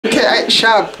Okay,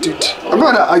 sharp, dude. I'm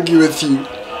not gonna argue with you.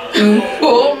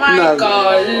 Oh my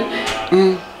god.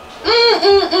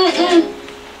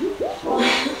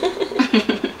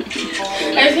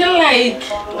 I feel like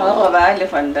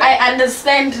I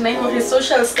understand now his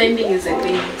social standing is a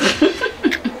thing.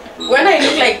 When I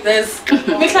look like this,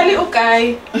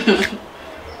 okay.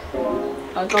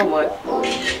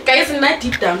 Guys, not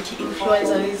deep down to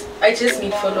influencers. I just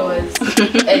need followers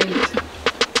and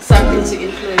something to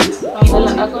influence. I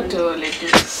got to let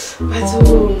this. But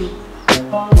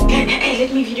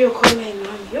let me video call my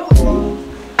mom. Yo.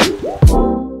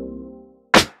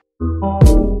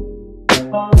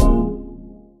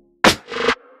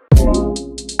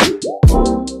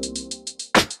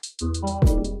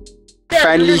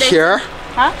 Finally here.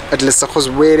 Huh? At Lesakho's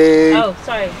wedding. Oh,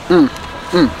 sorry.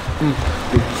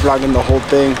 We're vlogging the whole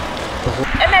thing.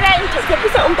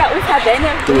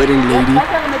 The wedding lady.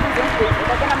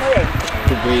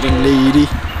 The wedding lady.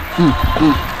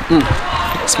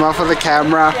 Smile for the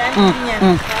camera.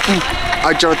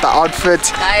 I with the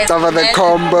outfit. Some of the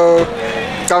combo.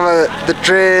 Some of the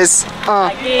dress.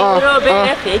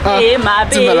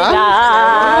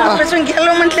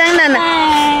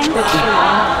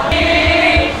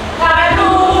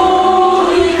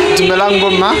 Dumelang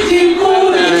bomma.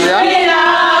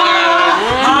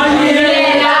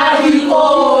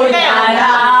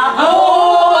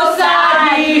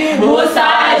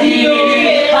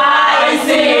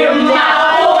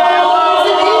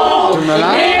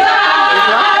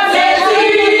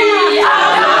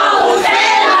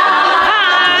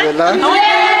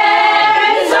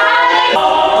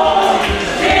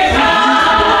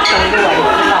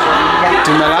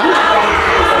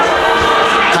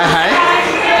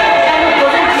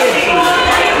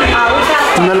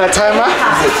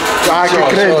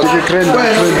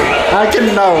 I can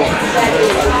know.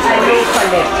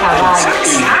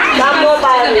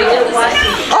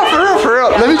 Oh, for real.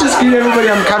 Let me just greet everybody.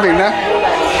 I'm coming now.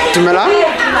 Dumelang.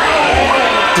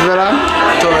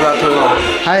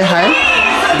 Hi.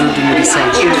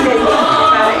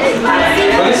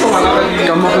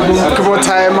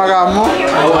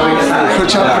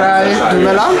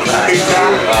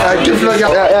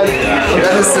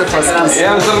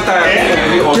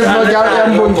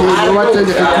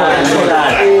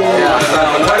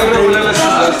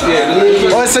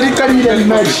 Oh, so you can eat a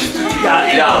match.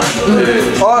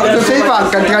 Oh, the favor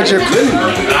can catch a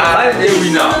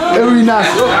winner.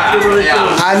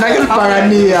 I'm not going to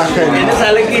Pangania.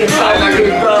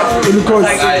 Because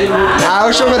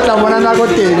I'll show it someone and I got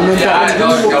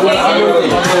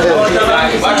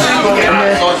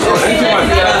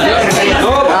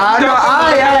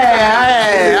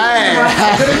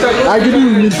I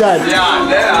didn't need that.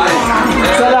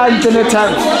 Internet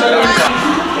time.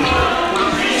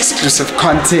 Exclusive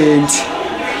content.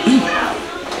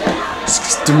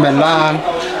 Dumelang.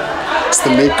 It's the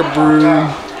makeup room.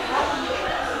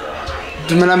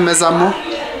 Dumelang Mesamo.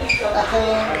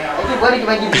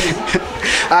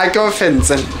 I go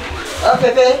Ofentse. Oh,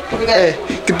 Pepe. Hey,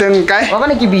 kiteng kai? I'm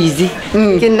gonna keep busy.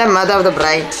 Kinda mother of the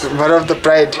bride. Mother of the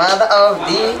bride. Mother of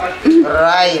the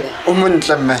bride.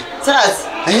 Umuntleme. Saras.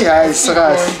 Hey guys,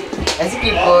 saras. As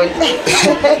people.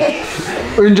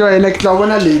 Enjoy like the one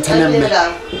later.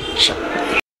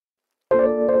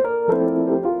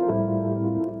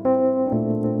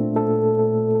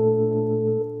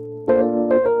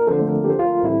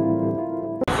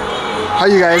 How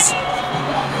you guys?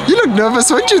 You look nervous.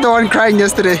 Weren't you the one crying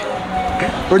yesterday?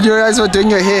 When you guys were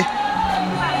doing your hair?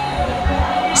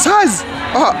 Saz!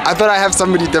 Oh, I thought I have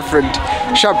somebody different.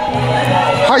 Shop.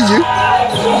 How are you?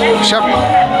 Shop.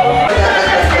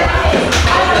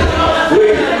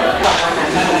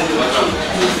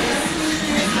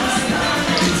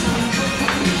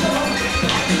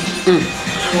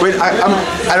 Wait,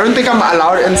 I don't think I'm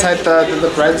allowed inside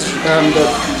the bride's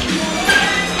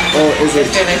oh, is it?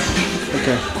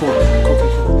 Okay, cool.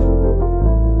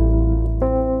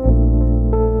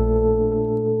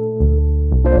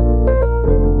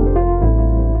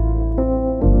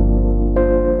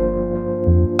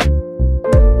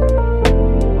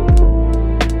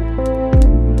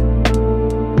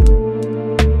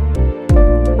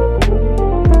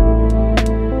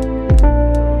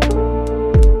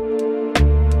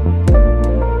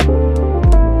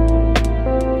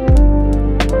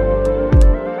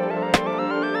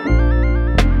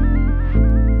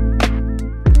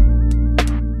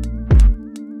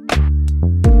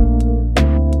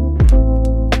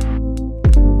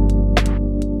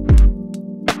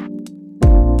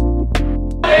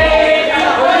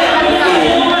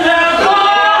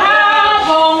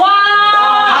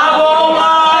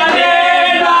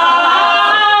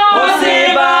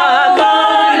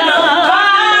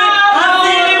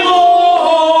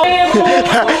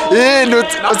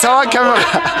 It's our camera.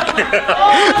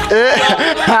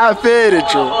 Happy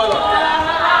to.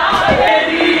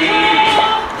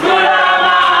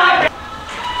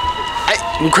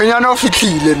 Mkwenyana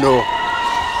ufitlile no.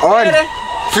 On.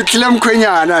 Fitlile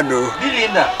mkwenyana no.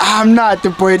 I'm not the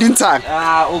boy, didn't I?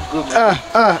 Oh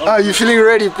good. You feeling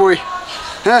ready, boy?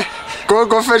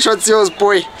 Go fetch what's yours,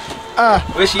 boy.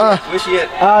 Where's she at? Where's she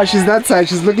at? She's that side.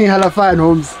 She's looking hella fine,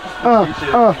 Holmes.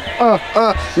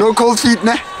 No cold feet,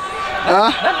 nah?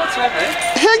 Not whatsoever, eh?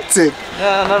 Hectic.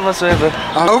 Yeah, not whatsoever.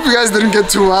 I hope you guys didn't get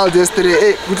too wild yesterday.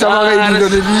 Hey, It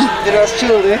was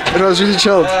chill, eh? It was really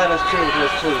chilled. Yeah, it was chill, it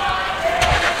was chill.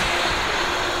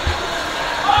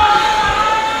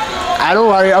 I don't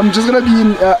worry, I'm just gonna be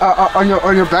in,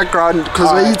 on your background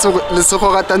because when you talk it's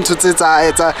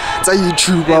a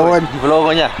YouTube one. Vlog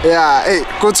on ya? Yeah, hey,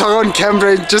 go talk on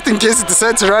camera just in case you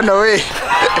decide to run away.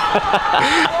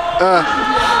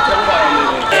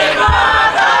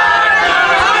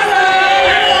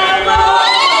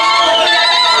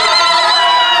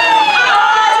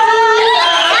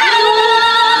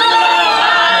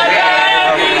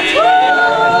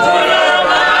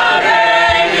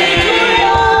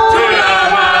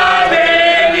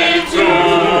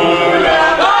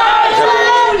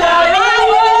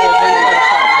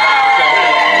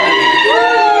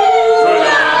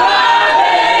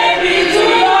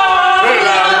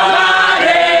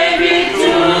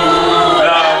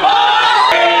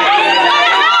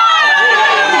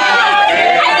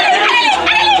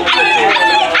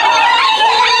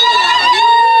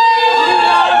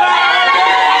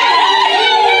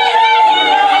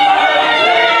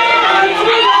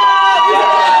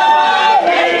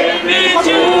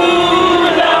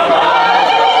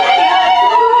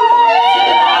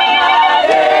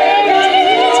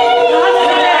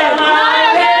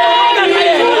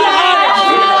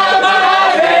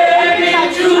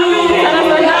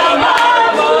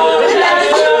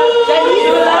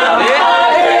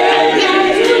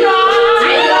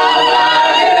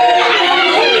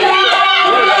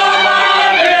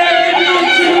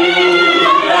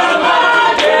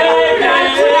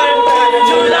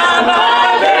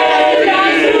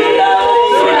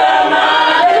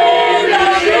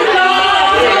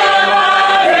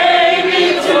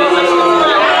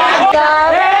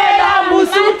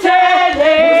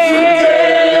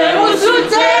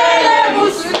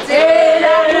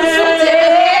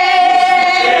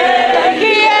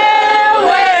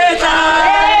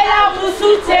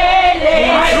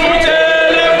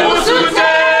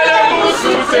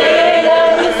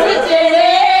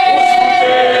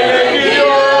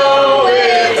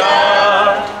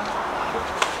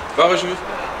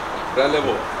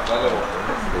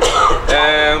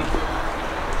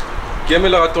 Kiame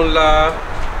la raton la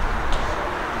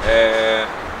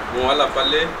bon ala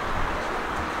pale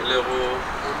le ro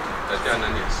tatiana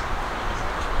nies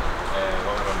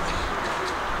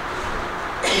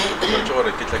wa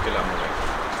chore kitla ke la mo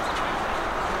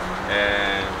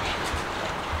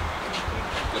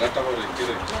la ta ho le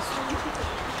tire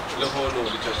le ho no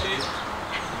le chashi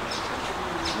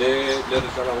le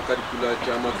sala ho ka dipula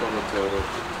tsa matsono tsoro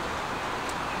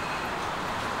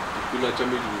dipula tsa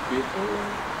medupi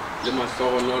le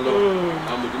masogonolo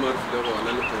a modimo a file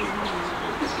gona le go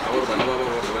a gore bana ba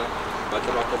bona ba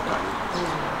tla ba kopane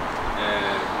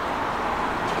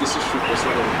ke se supo sa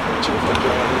go tšhofa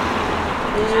jwana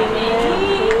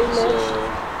so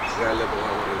re a leboga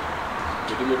gore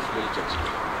modimo o file letšatši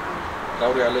ka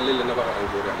gore a le lena ba garang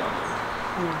gore ala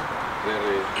re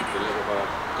leboga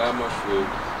ka mašweu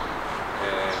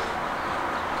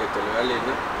ketelo ya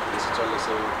lena le setswalle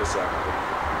seo ke se agago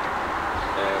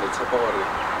re tshepa gore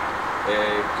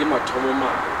ke mathomo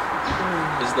mare.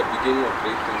 This is the beginning of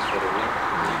great things for the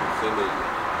family.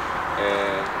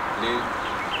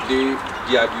 Le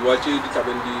diabiwa tse di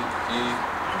tlabeng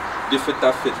di feta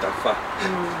fa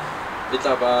e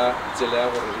tla ba tsela ya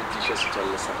gore re tishe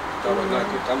setswalle sa ka bona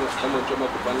ke ka motho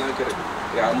makopana ke re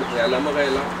ya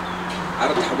lamogela a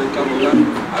re thabeng ka rona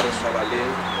a re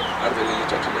salaleng a re le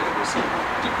letšatši le le bosi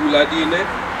dipula di ne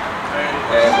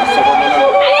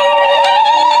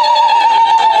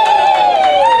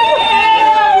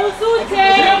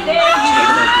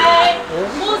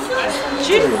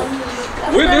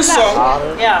with this song,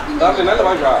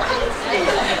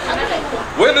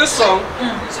 with this song,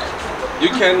 you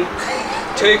can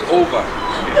take over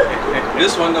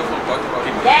this wonderful part of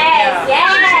it. Yes,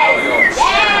 yes, yes.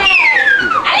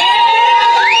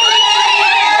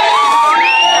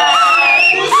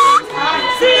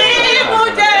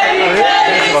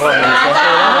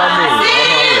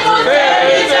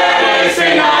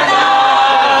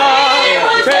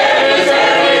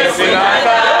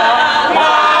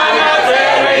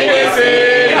 Say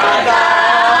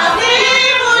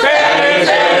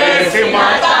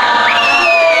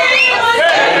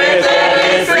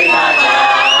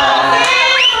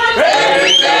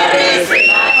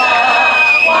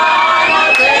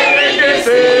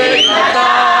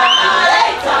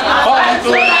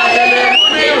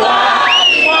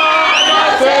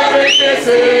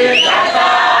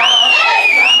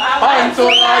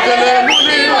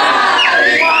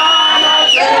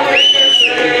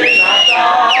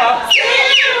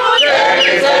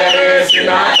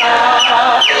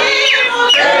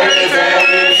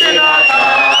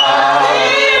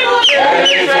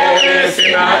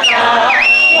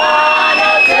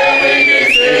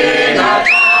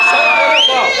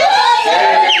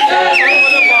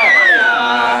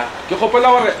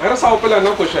Re sa opela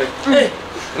no ko shai.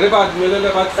 Re ba dumele le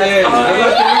ba tsena.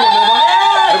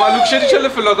 Re ba loksheditse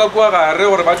lefelo ka kwa gare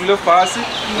gore ba dule fase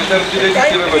le tla re dire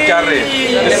ditirelo tša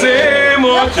rena. Se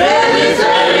mo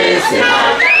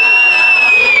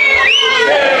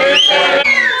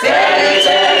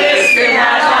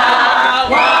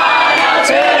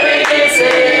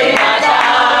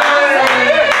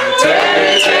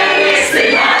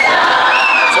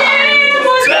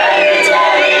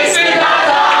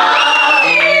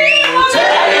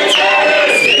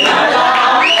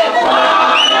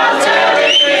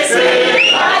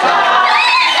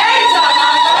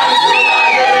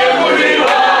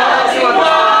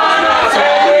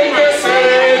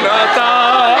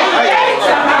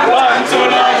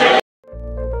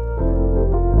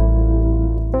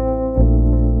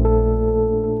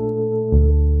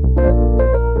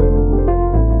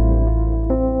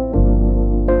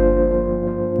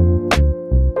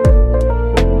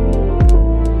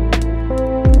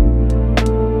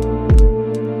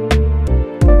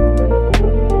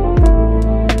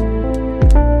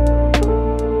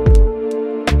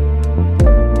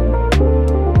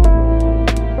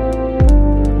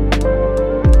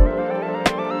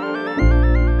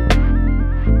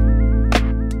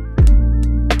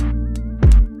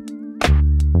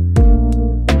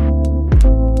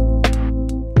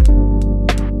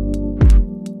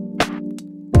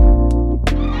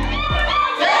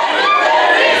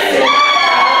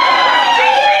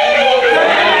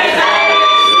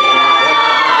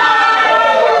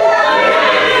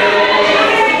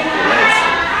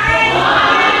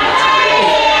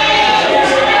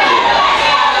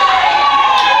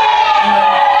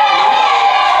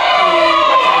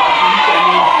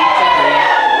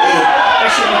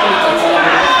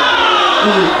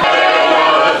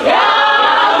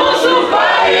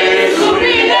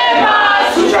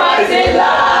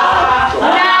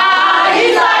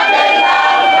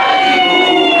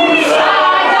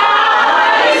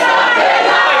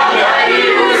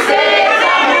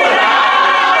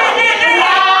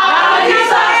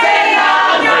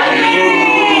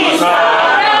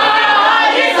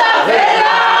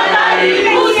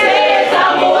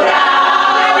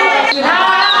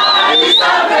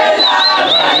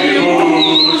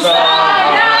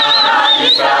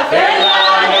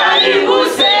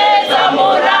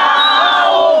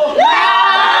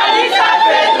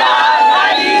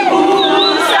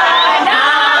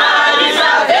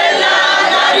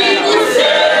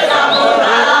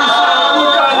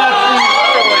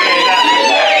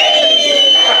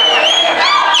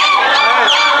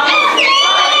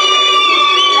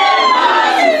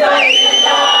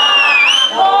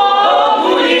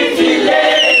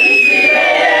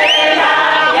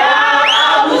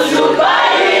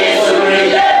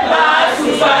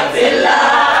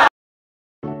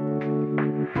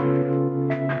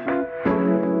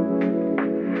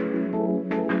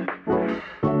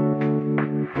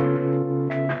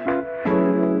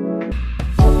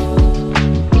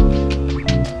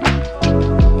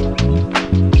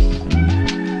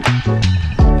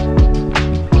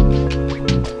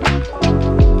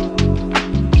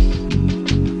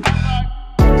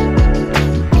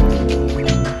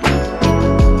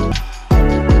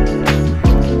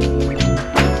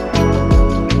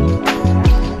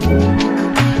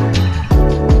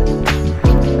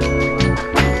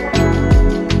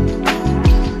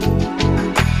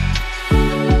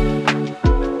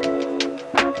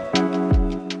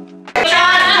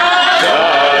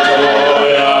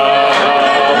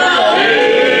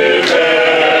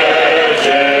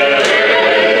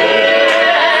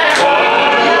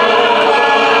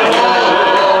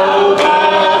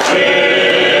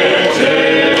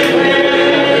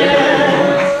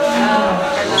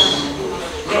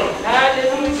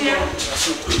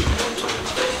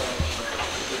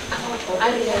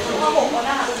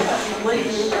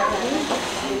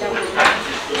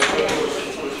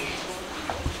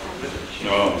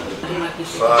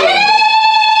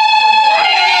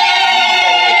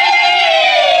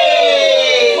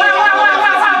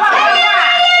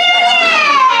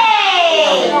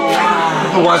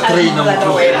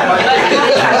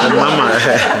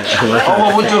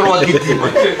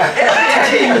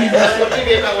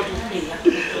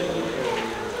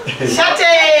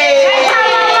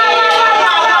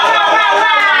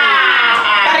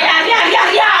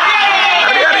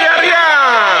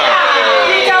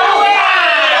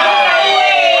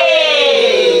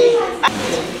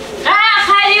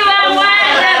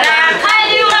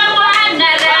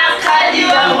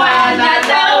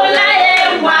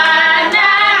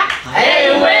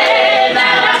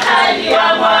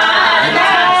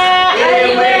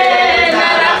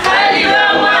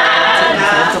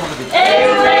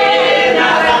Hey,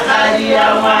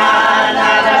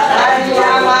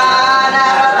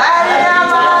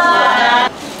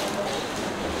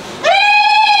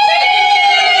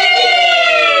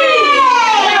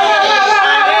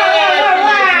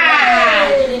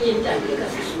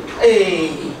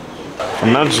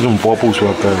 Not some purpose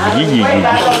worker.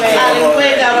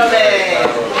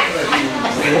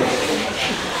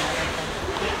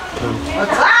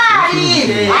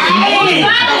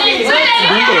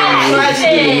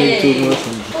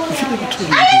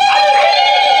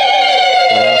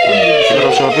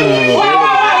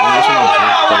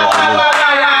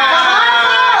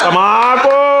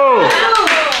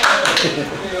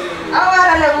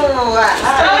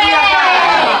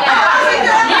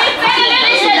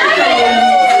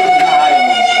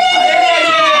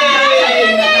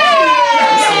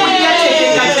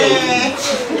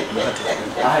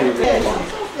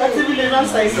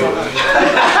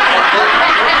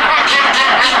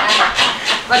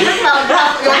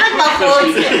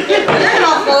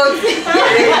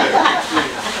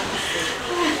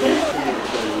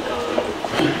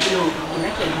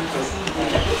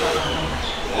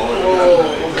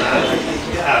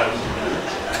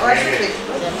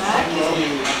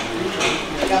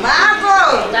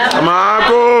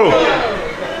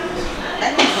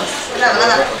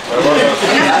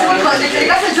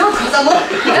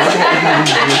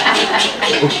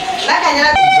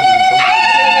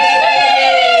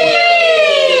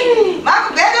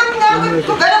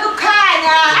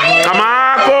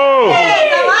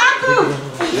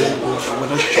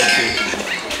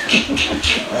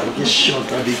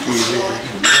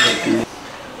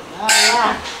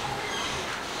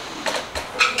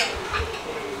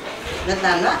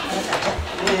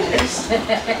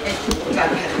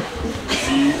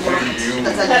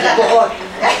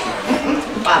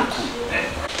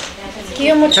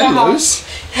 Hellos.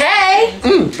 Hey!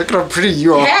 Look at how pretty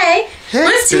you are. Hey! Hey,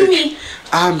 Where's sick.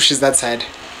 Timmy? She's that side.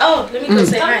 Oh, let me go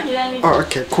say hi. Oh,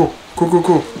 okay, cool.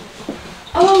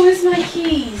 Oh, where's my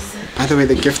keys? By the way,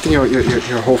 they're gifting your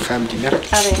whole family, yeah?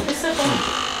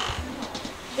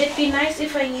 It'd be nice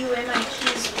if I knew where my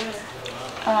keys were.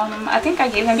 I think I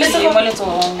gave him to you a little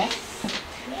long.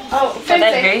 Oh, for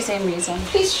that very same reason.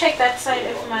 Please check that side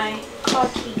of my car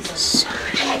keys.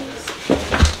 Sorry.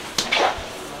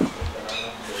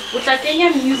 With the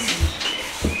Kenya music,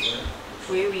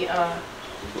 where we are.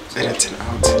 Edit it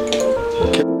out.